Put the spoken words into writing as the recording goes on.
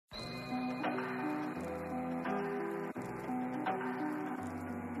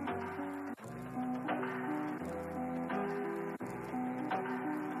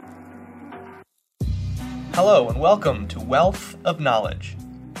Hello and welcome to Wealth of Knowledge.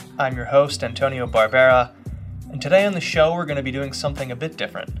 I'm your host, Antonio Barbera, and today on the show we're going to be doing something a bit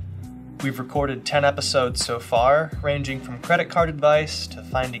different. We've recorded 10 episodes so far, ranging from credit card advice to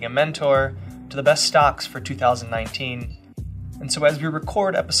finding a mentor to the best stocks for 2019. And so as we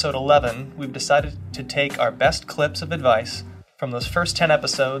record episode 11, we've decided to take our best clips of advice from those first 10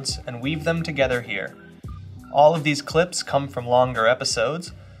 episodes and weave them together here. All of these clips come from longer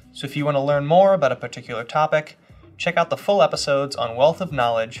episodes, so if you want to learn more about a particular topic, check out the full episodes on Wealth of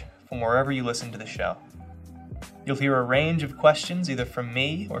Knowledge from wherever you listen to the show. You'll hear a range of questions either from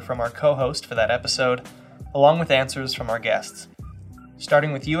me or from our co-host for that episode, along with answers from our guests.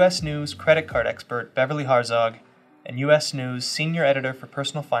 Starting with U.S. News credit card expert Beverly Harzog and U.S. News senior editor for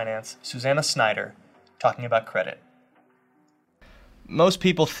personal finance Susanna Snyder talking about credit. Most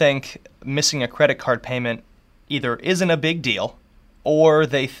people think missing a credit card payment either isn't a big deal, or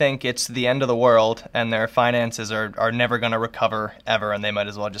they think it's the end of the world and their finances are never going to recover ever and they might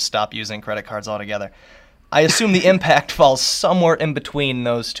as well just stop using credit cards altogether. I assume the impact falls somewhere in between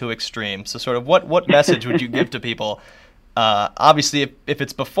those two extremes. So sort of what message would you give to people? Obviously, if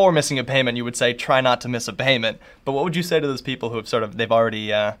it's before missing a payment, you would say try not to miss a payment. But what would you say to those people who have they've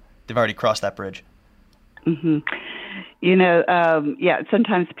already crossed that bridge? Mm-hmm.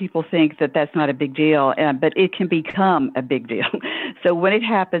 Sometimes people think that that's not a big deal, but it can become a big deal. So when it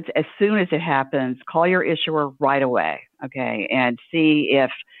happens, as soon as it happens, call your issuer right away, okay, and see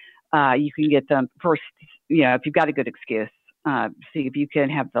if you can get them first, if you've got a good excuse, see if you can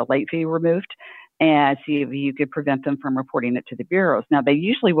have the late fee removed and see if you could prevent them from reporting it to the bureaus. Now, they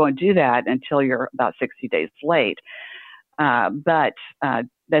usually won't do that until you're about 60 days late. But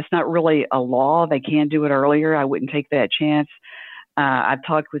that's not really a law. They can do it earlier. I wouldn't take that chance. I've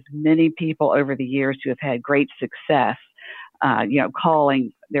talked with many people over the years who have had great success,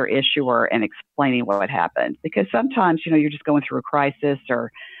 calling their issuer and explaining what happened. Because sometimes, you're just going through a crisis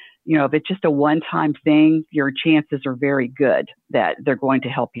or, if it's just a one-time thing, your chances are very good that they're going to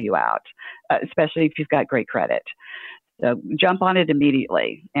help you out, especially if you've got great credit. So jump on it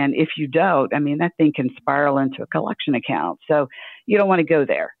immediately. And if you don't, that thing can spiral into a collection account. So you don't want to go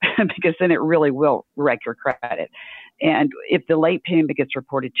there because then it really will wreck your credit. And if the late payment gets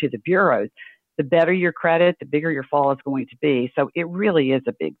reported to the bureaus, the better your credit, the bigger your fall is going to be. So it really is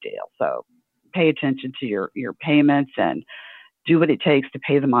a big deal. So pay attention to your payments and do what it takes to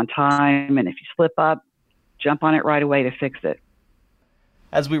pay them on time. And if you slip up, jump on it right away to fix it.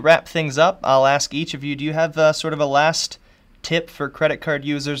 As we wrap things up, I'll ask each of you, do you have sort of a last tip for credit card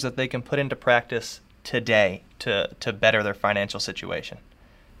users that they can put into practice today to better their financial situation?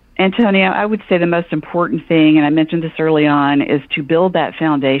 Antonio, I would say the most important thing, and I mentioned this early on, is to build that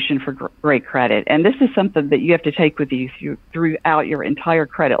foundation for great credit. And this is something that you have to take with you throughout your entire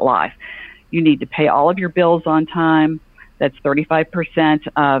credit life. You need to pay all of your bills on time. That's 35%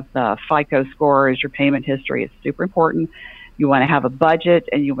 of the FICO score is your payment history. It's super important. You want to have a budget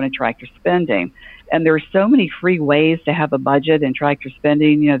and you want to track your spending. And there are so many free ways to have a budget and track your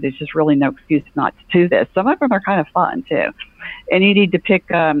spending. There's just really no excuse not to do this. Some of them are kind of fun too. And you need to pick,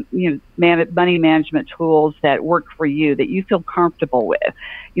 money management tools that work for you, that you feel comfortable with.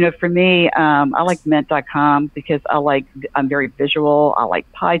 For me, I like Mint.com because I'm very visual. I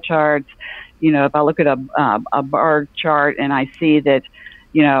like pie charts. If I look at a bar chart and I see that,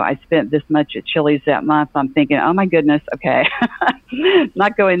 I spent this much at Chili's that month, I'm thinking, oh my goodness, okay,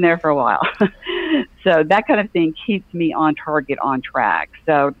 not going there for a while. So that kind of thing keeps me on target, on track.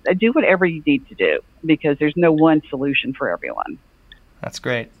 So do whatever you need to do because there's no one solution for everyone. That's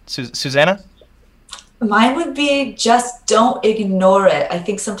great. Susanna? Mine would be just don't ignore it. I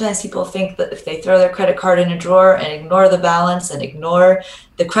think sometimes people think that if they throw their credit card in a drawer and ignore the balance and ignore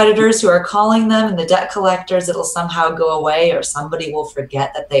the creditors who are calling them and the debt collectors, it'll somehow go away or somebody will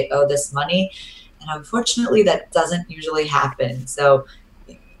forget that they owe this money. And unfortunately, that doesn't usually happen. So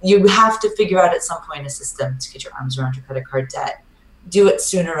you have to figure out at some point a system to get your arms around your credit card debt. Do it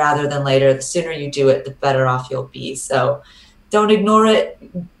sooner rather than later. The sooner you do it, the better off you'll be. So don't ignore it.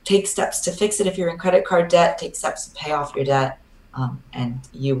 Take steps to fix it. If you're in credit card debt, take steps to pay off your debt. And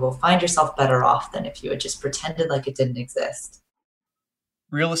you will find yourself better off than if you had just pretended like it didn't exist.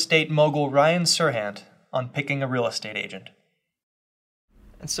 Real estate mogul Ryan Serhant on picking a real estate agent.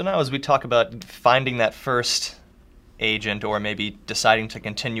 And so now as we talk about finding that first agent or maybe deciding to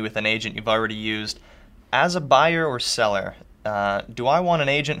continue with an agent you've already used, as a buyer or seller, do I want an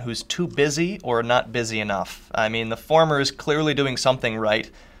agent who's too busy or not busy enough? The former is clearly doing something right,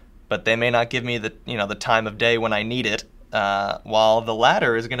 but they may not give me the time of day when I need it, while the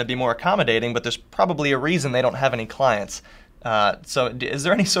latter is going to be more accommodating, but there's probably a reason they don't have any clients. So is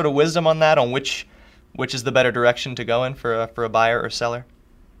there any sort of wisdom on that, on which which is the better direction to go in for a buyer or seller?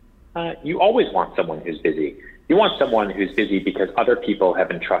 You always want someone who's busy. You want someone who's busy because other people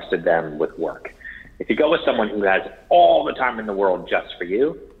have entrusted them with work. If you go with someone who has all the time in the world just for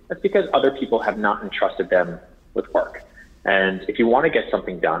you, that's because other people have not entrusted them with work. And if you want to get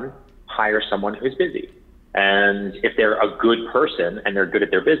something done, hire someone who's busy. And if they're a good person and they're good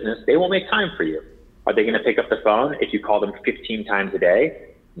at their business, they will make time for you. Are they going to pick up the phone if you call them 15 times a day?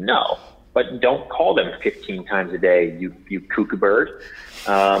 No, but don't call them 15 times a day, you cuckoo bird.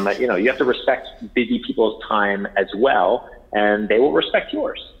 You have to respect busy people's time as well, and they will respect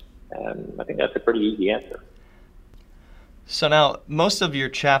yours. And I think that's a pretty easy answer. So now, most of your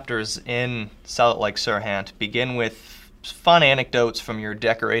chapters in Sell It Like Serhant begin with fun anecdotes from your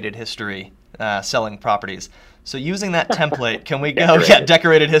decorated history selling properties. So using that template, can we go?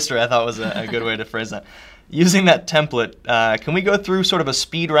 Decorated history, I thought was a good way to phrase that. Using that template, can we go through sort of a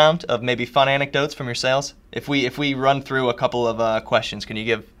speed round of maybe fun anecdotes from your sales? If we run through a couple of questions, can you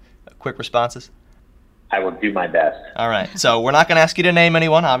give quick responses? I will do my best. All right. So we're not going to ask you to name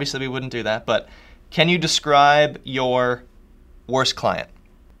anyone. Obviously, we wouldn't do that. But can you describe your worst client?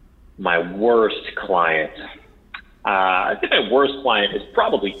 My worst client. I think my worst client is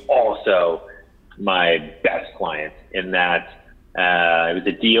probably also my best client, in that it was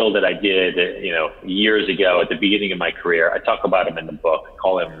a deal that I did, years ago at the beginning of my career. I talk about him in the book. I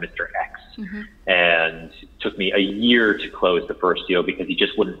call him Mr. X. Mm-hmm. And it took me a year to close the first deal because he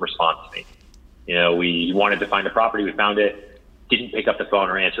just wouldn't respond to me. We wanted to find a property. We found it. Didn't pick up the phone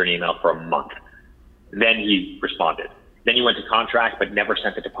or answer an email for a month. Then he responded. Then he went to contract, but never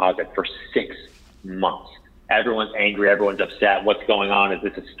sent the deposit for 6 months. Everyone's angry. Everyone's upset. What's going on? Is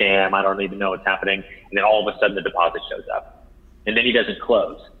this a scam? I don't even know what's happening. And then all of a sudden the deposit shows up. And then he doesn't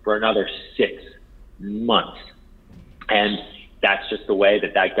close for another 6 months. And that's just the way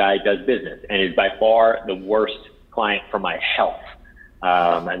that guy does business, and is by far the worst client for my health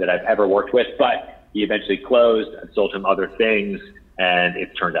that I've ever worked with. But he eventually closed. I sold him other things, and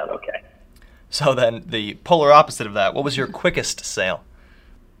it turned out okay. So then the polar opposite of that, what was your quickest sale?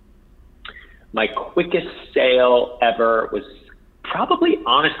 My quickest sale ever was probably,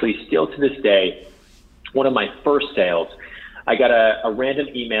 honestly, still to this day, one of my first sales. I got a random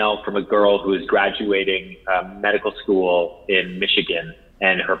email from a girl who was graduating medical school in Michigan,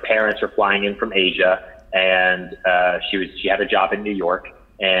 and her parents were flying in from Asia, and she had a job in New York,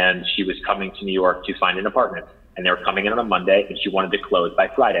 and she was coming to New York to find an apartment, and they were coming in on a Monday, and she wanted to close by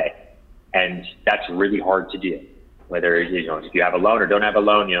Friday. And that's really hard to do, whether, if you have a loan or don't have a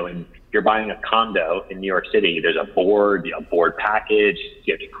loan. And if you're buying a condo in New York City, there's a board package,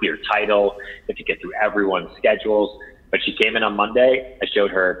 you have to clear title, you have to get through everyone's schedules. But she came in on Monday. I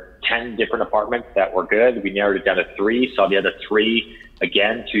showed her 10 different apartments that were good. We narrowed it down to 3, saw the other 3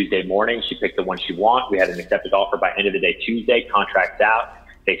 again Tuesday morning. She picked the one she wanted. We had an accepted offer by end of the day Tuesday, contracts out.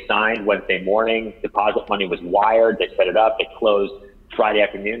 They signed Wednesday morning. Deposit money was wired. They set it up. They closed Friday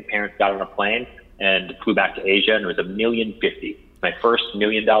afternoon. Parents got on a plane and flew back to Asia, and it was $1.05 million. My first $1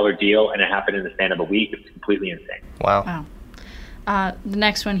 million deal, and it happened in the span of a week. It was completely insane. Wow. The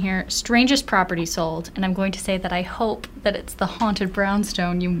next one here, strangest property sold, and I'm going to say that I hope that it's the haunted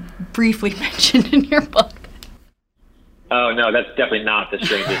brownstone you briefly mentioned in your book. Oh no, that's definitely not the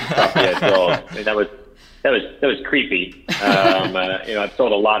strangest property I sold. I mean, that was creepy. I've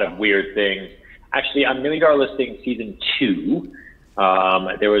sold a lot of weird things. Actually, on $1 Million Listing Season 2,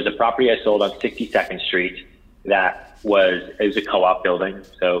 there was a property I sold on 62nd Street that was a co-op building,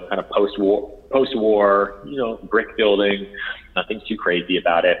 so kind of post-war, brick building. Nothing too crazy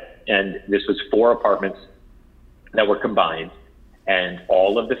about it. And this was 4 apartments that were combined, and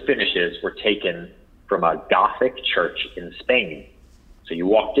all of the finishes were taken from a Gothic church in Spain. So you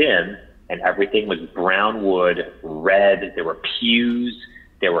walked in and everything was brown wood, red. There were pews,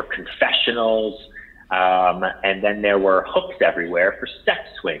 there were confessionals, and then there were hooks everywhere for sex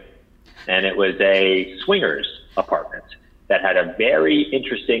swing. And it was a swingers apartment that had a very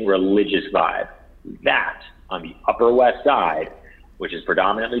interesting religious vibe. That, on the Upper West Side, which is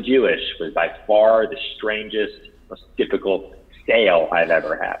predominantly Jewish, was by far the strangest, most difficult sale I've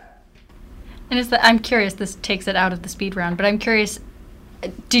ever had. And I'm curious, this takes it out of the speed round, but I'm curious,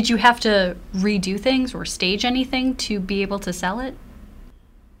 did you have to redo things or stage anything to be able to sell it?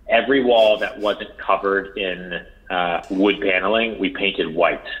 Every wall that wasn't covered in wood paneling, we painted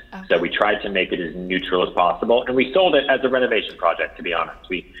white. Okay. So we tried to make it as neutral as possible, and we sold it as a renovation project, to be honest.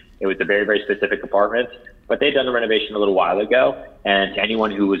 It was a very, very specific apartment, but they'd done the renovation a little while ago, and to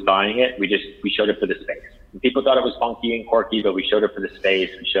anyone who was buying it, we showed it for the space. And people thought it was funky and quirky, but we showed it for the space.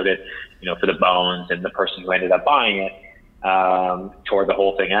 We showed it, for the bones, and the person who ended up buying it tore the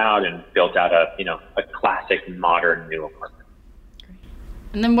whole thing out and built out a classic modern new apartment.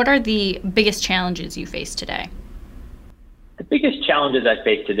 And then what are the biggest challenges you face today? The biggest challenges I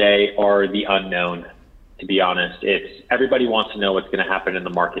face today are the unknown, to be honest. It's everybody wants to know what's going to happen in the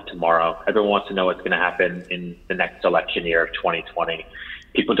market tomorrow. Everyone wants to know what's going to happen in the next election year of 2020.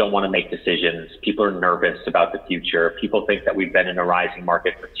 People don't want to make decisions. People are nervous about the future. People think that we've been in a rising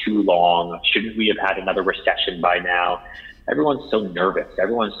market for too long. Shouldn't we have had another recession by now? Everyone's so nervous.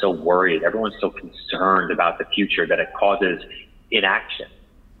 Everyone's so worried. Everyone's so concerned about the future that it causes inaction.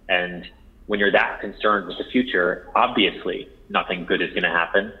 And when you're that concerned with the future, obviously nothing good is going to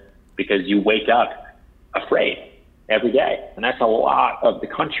happen because you wake up afraid every day. And that's a lot of the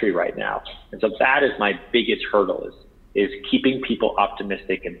country right now. And so that is my biggest hurdle is keeping people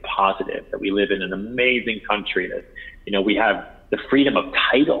optimistic and positive that we live in an amazing country, that, we have the freedom of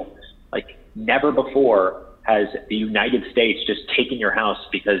title. Like never before has the United States just taken your house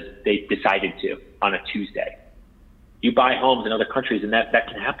because they decided to on a Tuesday. You buy homes in other countries and that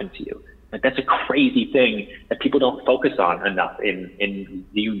can happen to you. Like that's a crazy thing that people don't focus on enough in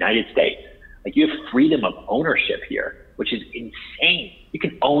the United States. Like you have freedom of ownership here, which is insane. You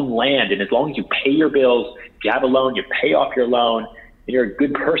can own land, and as long as you pay your bills, if you have a loan, you pay off your loan, and you're a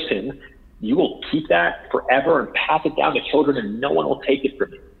good person, you will keep that forever and pass it down to children, and no one will take it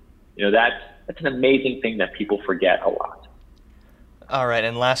from you. That's an amazing thing that people forget a lot. All right,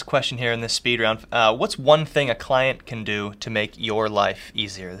 and last question here in this speed round. What's one thing a client can do to make your life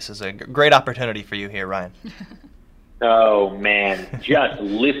easier? This is a great opportunity for you here, Ryan. Oh, man, just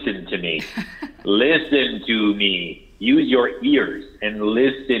listen to me. Listen to me. Use your ears and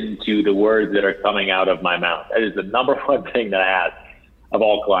listen to the words that are coming out of my mouth. That is the number one thing that I ask of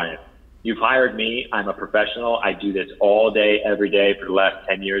all clients. You've hired me. I'm a professional. I do this all day, every day for the last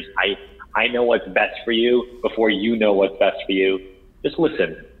 10 years. I know what's best for you before you know what's best for you. Just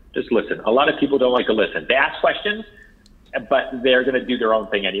listen. Just listen. A lot of people don't like to listen. They ask questions, but they're going to do their own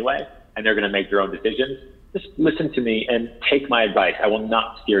thing anyway, and they're going to make their own decisions. Just listen to me and take my advice. I will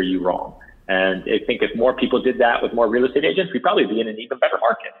not steer you wrong. And I think if more people did that with more real estate agents, we'd probably be in an even better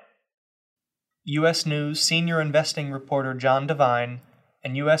market. U.S. News senior investing reporter John Devine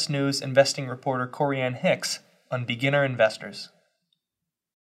and U.S. News investing reporter Corianne Hicks on beginner investors.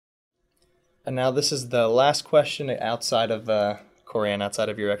 And now this is the last question outside of Corianne, outside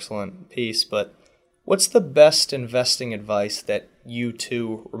of your excellent piece, but what's the best investing advice that you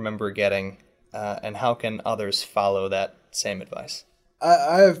two remember getting, and how can others follow that same advice?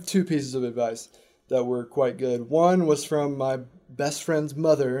 I have two pieces of advice that were quite good. One was from my best friend's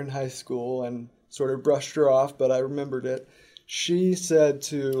mother in high school and sort of brushed her off, but I remembered it. She said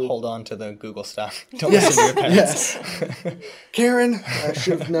to... Hold on to the Google stuff. Don't listen to your parents. Yes. Karen, I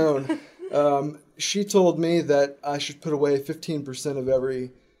should have known. She told me that I should put away 15% of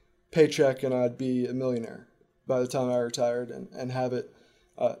every paycheck and I'd be a millionaire by the time I retired, and have it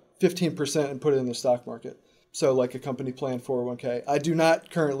 15% and put it in the stock market. So like a company plan 401k. I do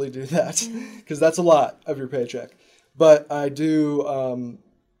not currently do that because that's a lot of your paycheck. But I do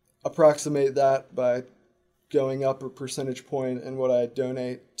approximate that by going up a percentage point in what I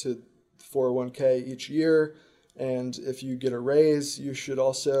donate to 401k each year. And if you get a raise, you should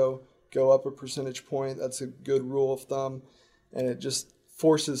also go up a percentage point. That's a good rule of thumb. And it just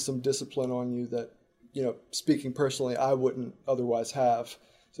forces some discipline on you that, speaking personally, I wouldn't otherwise have.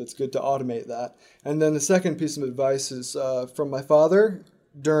 So it's good to automate that. And then the second piece of advice is from my father.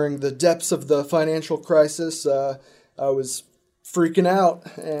 During the depths of the financial crisis, I was freaking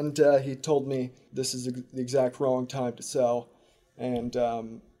out, and he told me this is the exact wrong time to sell, and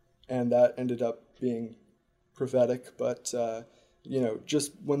that ended up being prophetic. But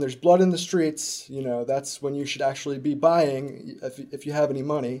just when there's blood in the streets, that's when you should actually be buying if you have any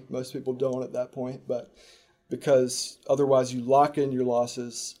money. Most people don't at that point, but because otherwise you lock in your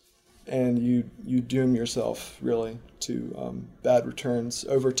losses and you doom yourself really to bad returns.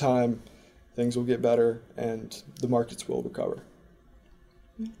 Over time, things will get better and the markets will recover.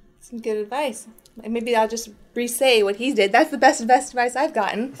 Some good advice. Maybe I'll just re-say what he did. That's the best advice I've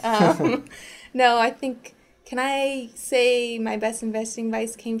gotten. No, I think, can I say my best investing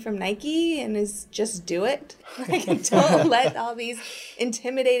advice came from Nike and is just do it? Like, don't let all these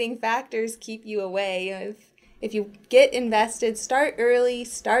intimidating factors keep you away. If you get invested, start early,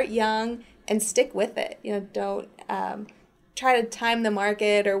 start young, and stick with it. Don't try to time the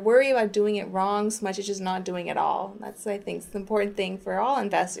market or worry about doing it wrong so much as just not doing it all. That's, I think, the important thing for all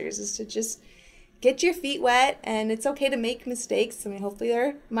investors is to just get your feet wet, and it's okay to make mistakes. Hopefully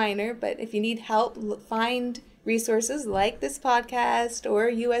they're minor, but if you need help, find resources like this podcast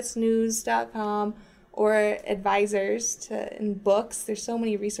or usnews.com or advisors in books. There's so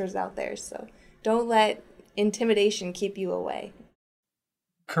many resources out there. So don't let intimidation keep you away.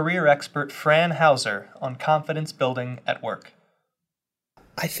 Career expert Fran Hauser on confidence building at work.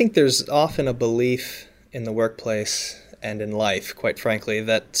 I think there's often a belief in the workplace and in life, quite frankly,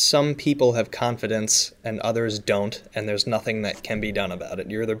 that some people have confidence and others don't, and there's nothing that can be done about it.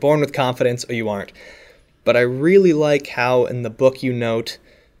 You're either born with confidence or you aren't. But I really like how in the book you note,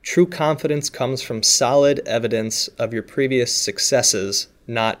 true confidence comes from solid evidence of your previous successes,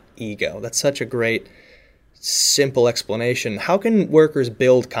 not ego. That's such a great, simple explanation. How can workers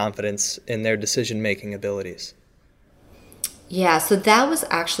build confidence in their decision-making abilities? Yeah, so that was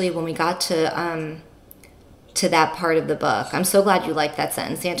actually when we got to that part of the book. I'm so glad you liked that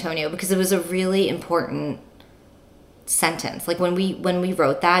sentence, Antonio, because it was a really important sentence. Like when we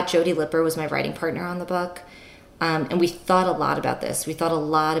wrote that, Jody Lipper was my writing partner on the book, and we thought a lot about this. We thought a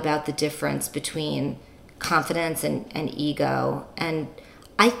lot about the difference between confidence and ego, and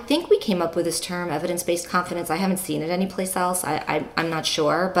I think we came up with this term, evidence-based confidence. I haven't seen it anyplace else. I'm not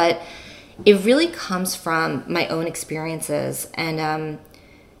sure, but it really comes from my own experiences and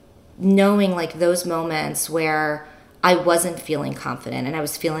knowing like those moments where I wasn't feeling confident and I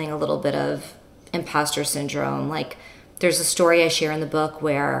was feeling a little bit of imposter syndrome. Like there's a story I share in the book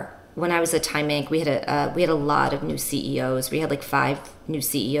where when I was at Time Inc., we had a lot of new CEOs. We had like 5 new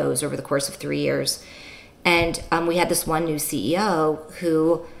CEOs over the course of 3 years. And we had this one new CEO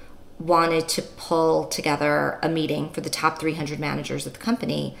who wanted to pull together a meeting for the top 300 managers at the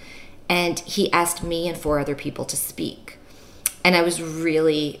company. And he asked me and 4 other people to speak. And I was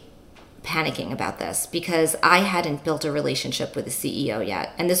really panicking about this because I hadn't built a relationship with the CEO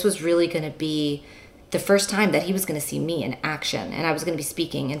yet. And this was really going to be the first time that he was going to see me in action. And I was going to be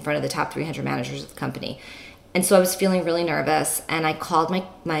speaking in front of the top 300 managers of the company. And so I was feeling really nervous. And I called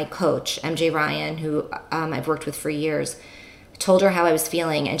my coach, MJ Ryan, who I've worked with for years, told her how I was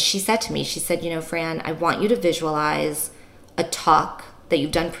feeling. And she said to me, she said, Fran, I want you to visualize a talk that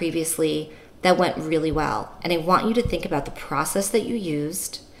you've done previously that went really well. And I want you to think about the process that you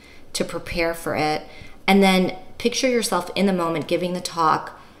used to prepare for it. And then picture yourself in the moment giving the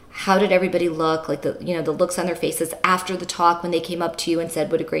talk. How did everybody look? Like the looks on their faces after the talk when they came up to you and said,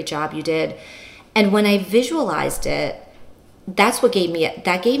 what a great job you did. And when I visualized it, that's what gave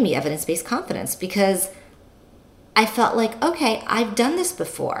me evidence-based confidence, because I felt like, okay, I've done this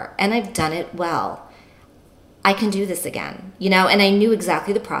before and I've done it well. I can do this again, and I knew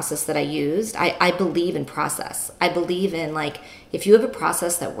exactly the process that I used. I believe in process. I believe in if you have a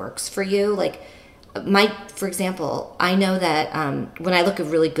process that works for you, for example, I know that when I look at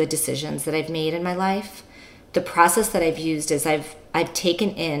really good decisions that I've made in my life, the process that I've used is I've taken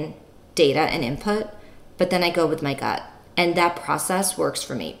in data and input, but then I go with my gut. And that process works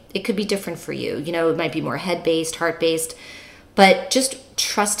for me. It could be different for you. It might be more head-based, heart-based, but just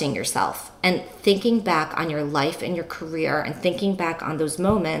trusting yourself and thinking back on your life and your career and thinking back on those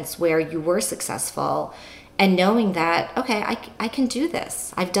moments where you were successful and knowing that, okay, I can do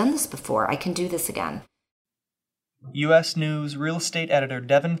this. I've done this before. I can do this again. U.S. News real estate editor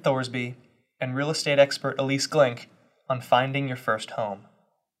Devin Thorsby and real estate expert Elise Glink on finding your first home.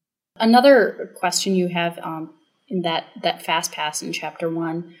 Another question you have in that fast pass in chapter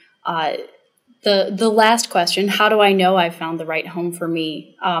 1, the last question, how do I know I've found the right home for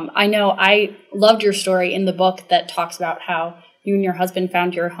me? I know I loved your story in the book that talks about how you and your husband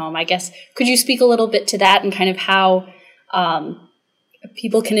found your home. I guess, could you speak a little bit to that and kind of how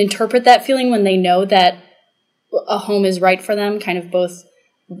people can interpret that feeling when they know that a home is right for them, kind of both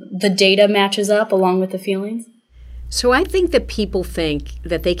the data matches up along with the feelings? So I think that people think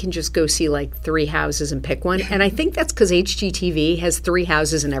that they can just go see 3 houses and pick one. And I think that's because HGTV has 3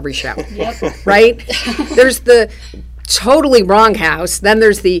 houses in every show. Yep. Right? There's the totally wrong house. Then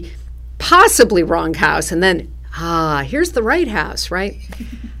there's the possibly wrong house. And then, here's the right house, right?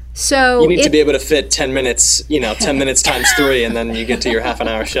 So you need to be able to fit 10 minutes, 10 minutes times 3, and then you get to your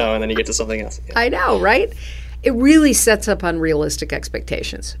half-an-hour show, and then you get to something else. Yeah. I know, right? It really sets up unrealistic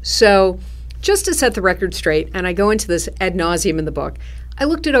expectations. So just to set the record straight, and I go into this ad nauseum in the book, I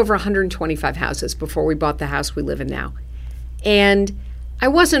looked at over 125 houses before we bought the house we live in now. And I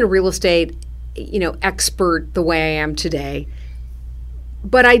wasn't a real estate, expert the way I am today.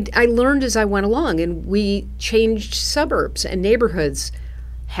 But I learned as I went along, and we changed suburbs and neighborhoods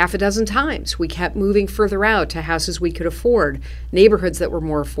 6 times. We kept moving further out to houses we could afford, neighborhoods that were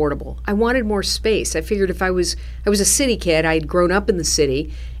more affordable. I wanted more space. I figured if I was a city kid, I had grown up in the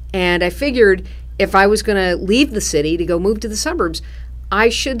city, and I figured if I was going to leave the city to go move to the suburbs, I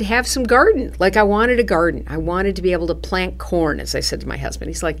should have some garden. Like, I wanted a garden. I wanted to be able to plant corn, as I said to my husband.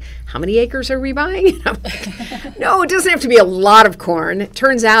 He's like, how many acres are we buying? And I'm like, no, it doesn't have to be a lot of corn. It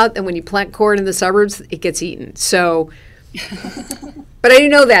turns out that when you plant corn in the suburbs, it gets eaten. So, but I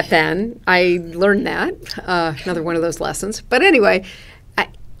didn't know that then. I learned that. Another one of those lessons. But anyway,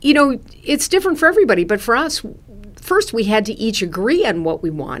 it's different for everybody. But for us, first we had to each agree on what we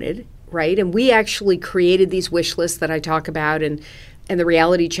wanted, right? And we actually created these wish lists that I talk about and the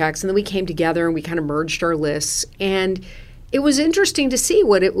reality checks. And then we came together and we kind of merged our lists. And it was interesting to see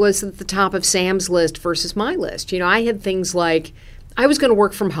what it was at the top of Sam's list versus my list. I had things like I was going to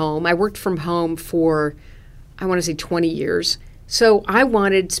work from home. I worked from home for, I want to say 20 years. So I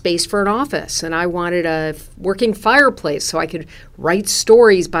wanted space for an office, and I wanted a working fireplace so I could write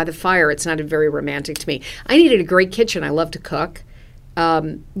stories by the fire. It's not very romantic to me. I needed a great kitchen. I love to cook.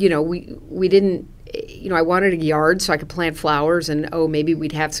 We didn't, I wanted a yard so I could plant flowers, and maybe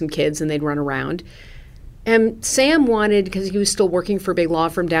we'd have some kids and they'd run around. And Sam wanted, because he was still working for a big law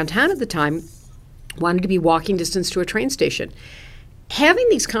firm downtown at the time, wanted to be walking distance to a train station. Having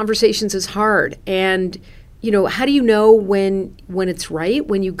these conversations is hard, and how do you know when it's right?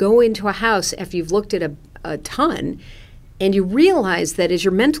 When you go into a house after you've looked at a ton and you realize that as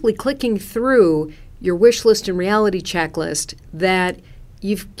you're mentally clicking through your wish list and reality checklist that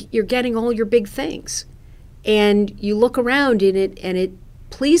you're getting all your big things. And you look around in it and it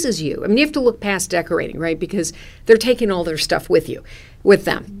pleases you. I mean, you have to look past decorating, right? Because they're taking all their stuff with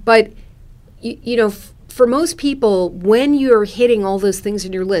them. But, for most people, when you're hitting all those things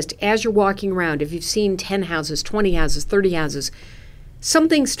in your list, as you're walking around, if you've seen 10 houses, 20 houses, 30 houses,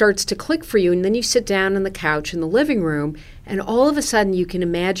 something starts to click for you, and then you sit down on the couch in the living room, and all of a sudden you can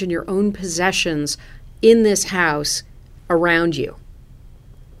imagine your own possessions in this house around you.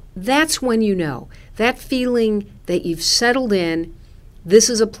 That's when you know. That feeling that you've settled in, this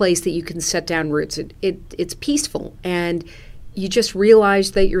is a place that you can set down roots. It's peaceful, and you just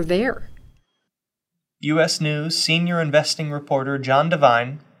realize that you're there. U.S. News senior investing reporter John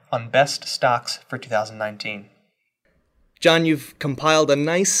Devine on best stocks for 2019. John, you've compiled a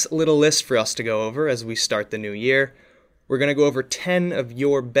nice little list for us to go over as we start the new year. We're going to go over 10 of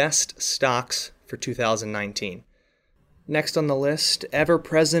your best stocks for 2019. Next on the list, ever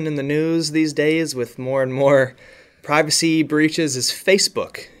present in the news these days with more and more privacy breaches, is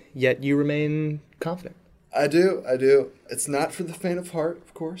Facebook, yet you remain confident. I do. It's not for the faint of heart,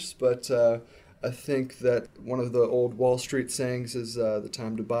 of course, but I think that one of the old Wall Street sayings is the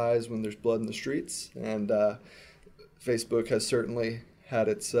time to buy is when there's blood in the streets. And Facebook has certainly had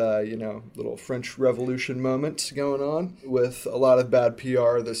its, little French Revolution moment going on with a lot of bad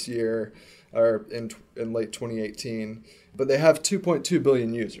PR this year or in late 2018. But they have 2.2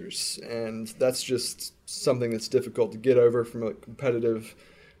 billion users, and that's just something that's difficult to get over from a competitive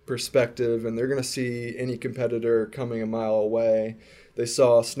perspective. And they're going to see any competitor coming a mile away. They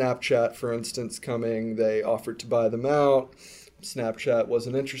saw Snapchat, for instance, coming. They offered to buy them out. Snapchat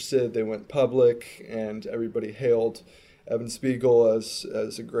wasn't interested. They went public, and everybody hailed Evan Spiegel as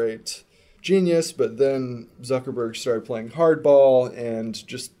a great genius. But then Zuckerberg started playing hardball and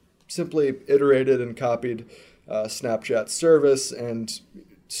just simply iterated and copied Snapchat's service and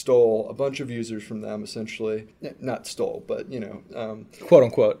stole a bunch of users from them, essentially. Not stole, but, quote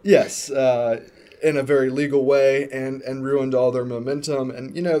unquote. Yes. In a very legal way, and ruined all their momentum.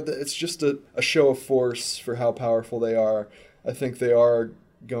 And, it's just a show of force for how powerful they are. I think they are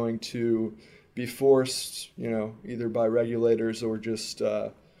going to be forced, either by regulators or just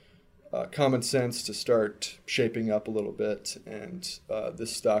common sense to start shaping up a little bit. And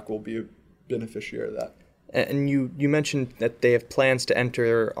this stock will be a beneficiary of that. And you mentioned that they have plans to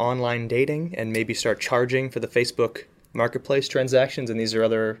enter online dating and maybe start charging for the Facebook marketplace transactions, and these are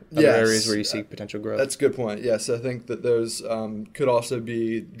other areas where you see potential growth. That's a good point. Yes, I think that those could also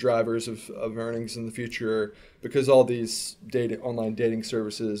be drivers of earnings in the future, because all these online dating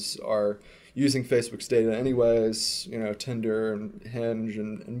services are using Facebook's data anyways. Tinder and Hinge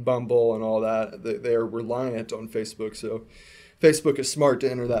and Bumble and all that, they are reliant on Facebook. So Facebook is smart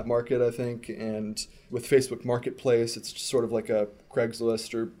to enter that market, I think, and with Facebook Marketplace, it's just sort of like a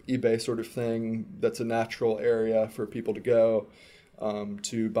Craigslist or eBay sort of thing. That's a natural area for people to go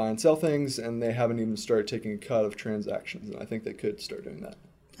to buy and sell things, and they haven't even started taking a cut of transactions, and I think they could start doing that.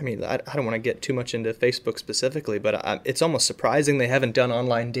 I mean, I don't want to get too much into Facebook specifically, but it's almost surprising they haven't done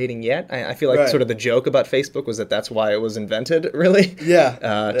online dating yet. I feel like sort of the joke about Facebook was that that's why it was invented, really. Yeah.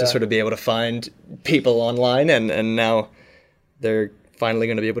 To sort of be able to find people online, and now they're finally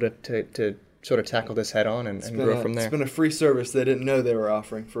going to be able to sort of tackle this head on and grow from there. It's been a free service they didn't know they were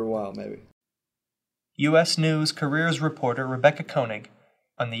offering for a while, maybe. U.S. News careers reporter Rebecca Koenig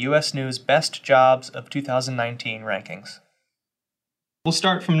on the U.S. News Best Jobs of 2019 rankings. We'll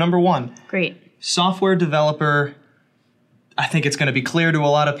start from number 1. Great. Software developer. I think it's going to be clear to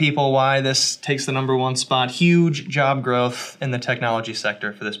a lot of people why this takes the number 1 spot. Huge job growth in the technology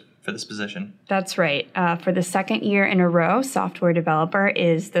sector for this position. That's right. For the second year in a row, software developer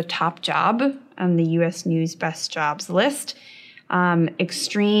is the top job on the U.S. News Best Jobs list.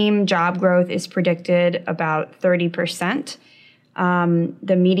 Extreme job growth is predicted about 30%.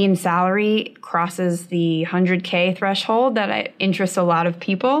 The median salary crosses the 100K threshold that interests a lot of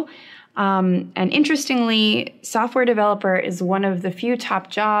people. And interestingly, software developer is one of the few top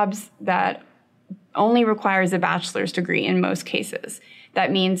jobs that only requires a bachelor's degree in most cases.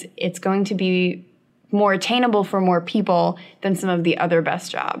 That means it's going to be more attainable for more people than some of the other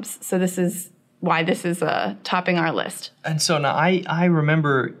best jobs. So this is why this is topping our list. And so now I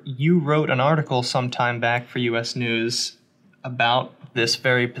remember you wrote an article sometime back for U.S. News about this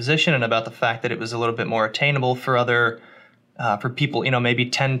very position and about the fact that it was a little bit more attainable for for people, maybe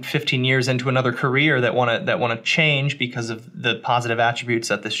 10, 15 years into another career that want to change because of the positive attributes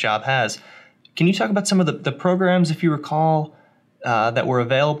that this job has. Can you talk about some of the programs, if you recall, that were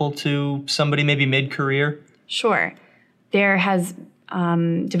available to somebody maybe mid-career? Sure. There has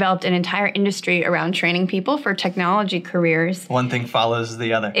developed an entire industry around training people for technology careers. One thing follows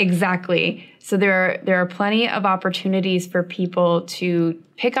the other. Exactly. So there are plenty of opportunities for people to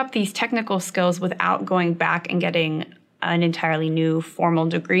pick up these technical skills without going back and getting an entirely new formal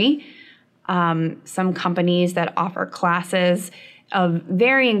degree. Some companies that offer classes of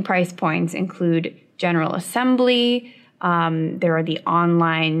varying price points include General Assembly. There are the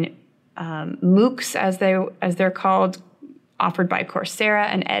online MOOCs, as they're called, offered by Coursera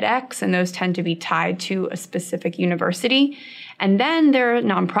and edX, and those tend to be tied to a specific university. And then there are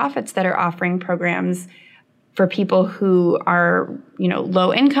nonprofits that are offering programs for people who are,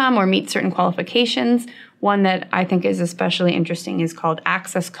 low income or meet certain qualifications. One that I think is especially interesting is called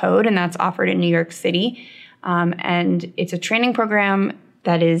Access Code, and that's offered in New York City. And it's a training program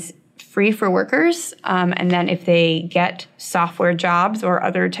that is free for workers. And then if they get software jobs or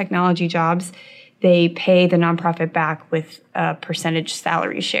other technology jobs, they pay the nonprofit back with a percentage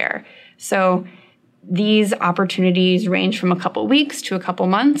salary share. So these opportunities range from a couple weeks to a couple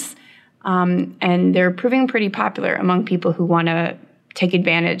months, and they're proving pretty popular among people who want to take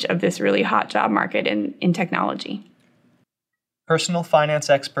advantage of this really hot job market in technology. Personal finance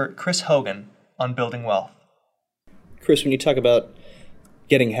expert Chris Hogan on building wealth. Chris, when you talk about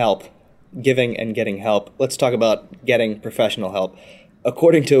getting help, giving and getting help, let's talk about getting professional help.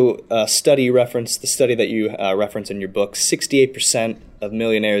 According to a study the study that you reference in your book, 68% of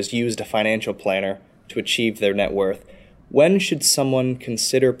millionaires used a financial planner to achieve their net worth. When should someone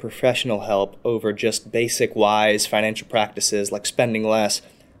consider professional help over just basic wise financial practices like spending less,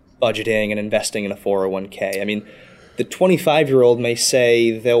 budgeting, and investing in a 401k? I mean, the 25-year-old may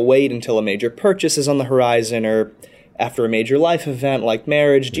say they'll wait until a major purchase is on the horizon or after a major life event like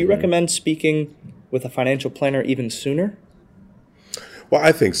marriage. Do you recommend speaking with a financial planner even sooner? Well,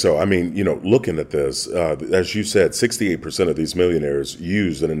 I think so. I mean, looking at this, as you said, 68% of these millionaires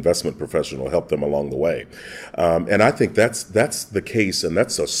use an investment professional to help them along the way. And I think that's the case, and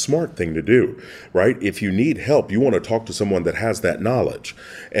that's a smart thing to do, right? If you need help, you want to talk to someone that has that knowledge.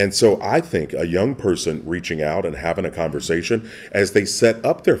 And so I think a young person reaching out and having a conversation as they set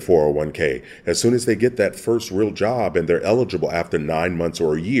up their 401k, as soon as they get that first real job and they're eligible after 9 months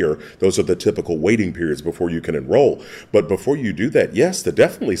or a year, those are the typical waiting periods before you can enroll. But before you do that, yes, to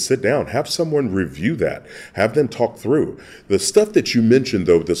definitely sit down, have someone review that, have them talk through the stuff that you mentioned,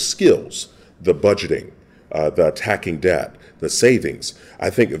 though, the skills, the budgeting, the attacking debt, the savings.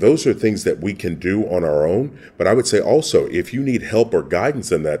 I think those are things that we can do on our own. But I would say also, if you need help or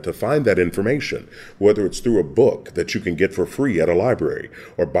guidance in that, to find that information, whether it's through a book that you can get for free at a library,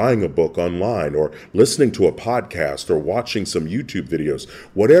 or buying a book online, or listening to a podcast, or watching some YouTube videos,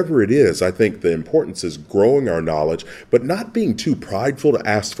 whatever it is, I think the importance is growing our knowledge, but not being too prideful to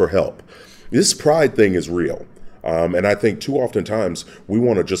ask for help. This pride thing is real. And I think too oftentimes we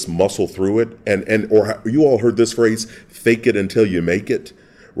want to just muscle through it, or you all heard this phrase, fake it until you make it,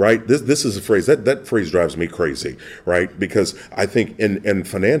 right? This is a phrase, that phrase drives me crazy, right? Because I think in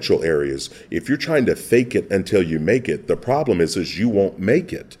financial areas, if you're trying to fake it until you make it, the problem is you won't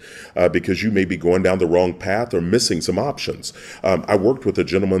make it because you may be going down the wrong path or missing some options. I worked with a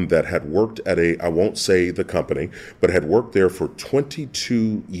gentleman that had worked at I won't say the company, but had worked there for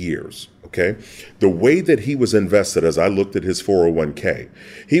 22 years. okay? The way that he was invested, as I looked at his 401k,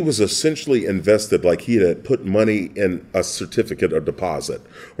 he was essentially invested like he had put money in a certificate of deposit,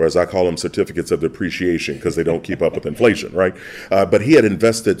 or as I call them, certificates of depreciation, because they don't keep up with inflation, right? But he had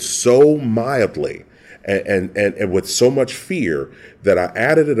invested so mildly and with so much fear that I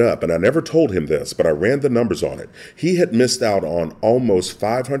added it up, and I never told him this, but I ran the numbers on it. He had missed out on almost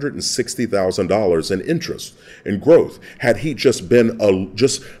 $560,000 in interest and growth had he just been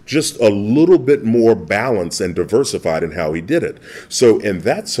just a little bit more balanced and diversified in how he did it. So in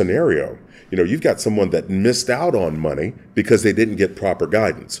that scenario, you've got someone that missed out on money because they didn't get proper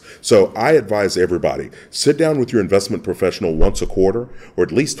guidance. So I advise everybody, sit down with your investment professional once a quarter or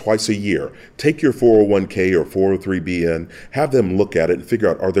at least twice a year. Take your 401k or 403b in, have them look at it and figure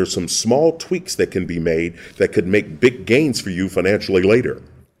out, are there some small tweaks that can be made that could make big gains for you financially later?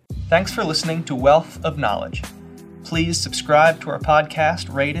 Thanks for listening to Wealth of Knowledge. Please subscribe to our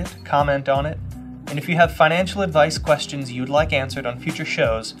podcast, rate it, comment on it, and if you have financial advice questions you'd like answered on future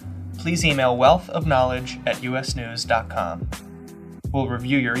shows, please email wealthofknowledge@usnews.com. We'll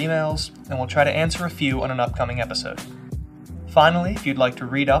review your emails, and we'll try to answer a few on an upcoming episode. Finally, if you'd like to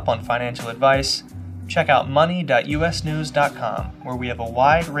read up on financial advice, check out money.usnews.com, where we have a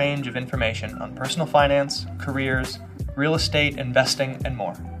wide range of information on personal finance, careers, real estate, investing, and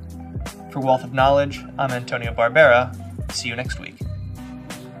more. For Wealth of Knowledge, I'm Antonio Barbera. See you next week.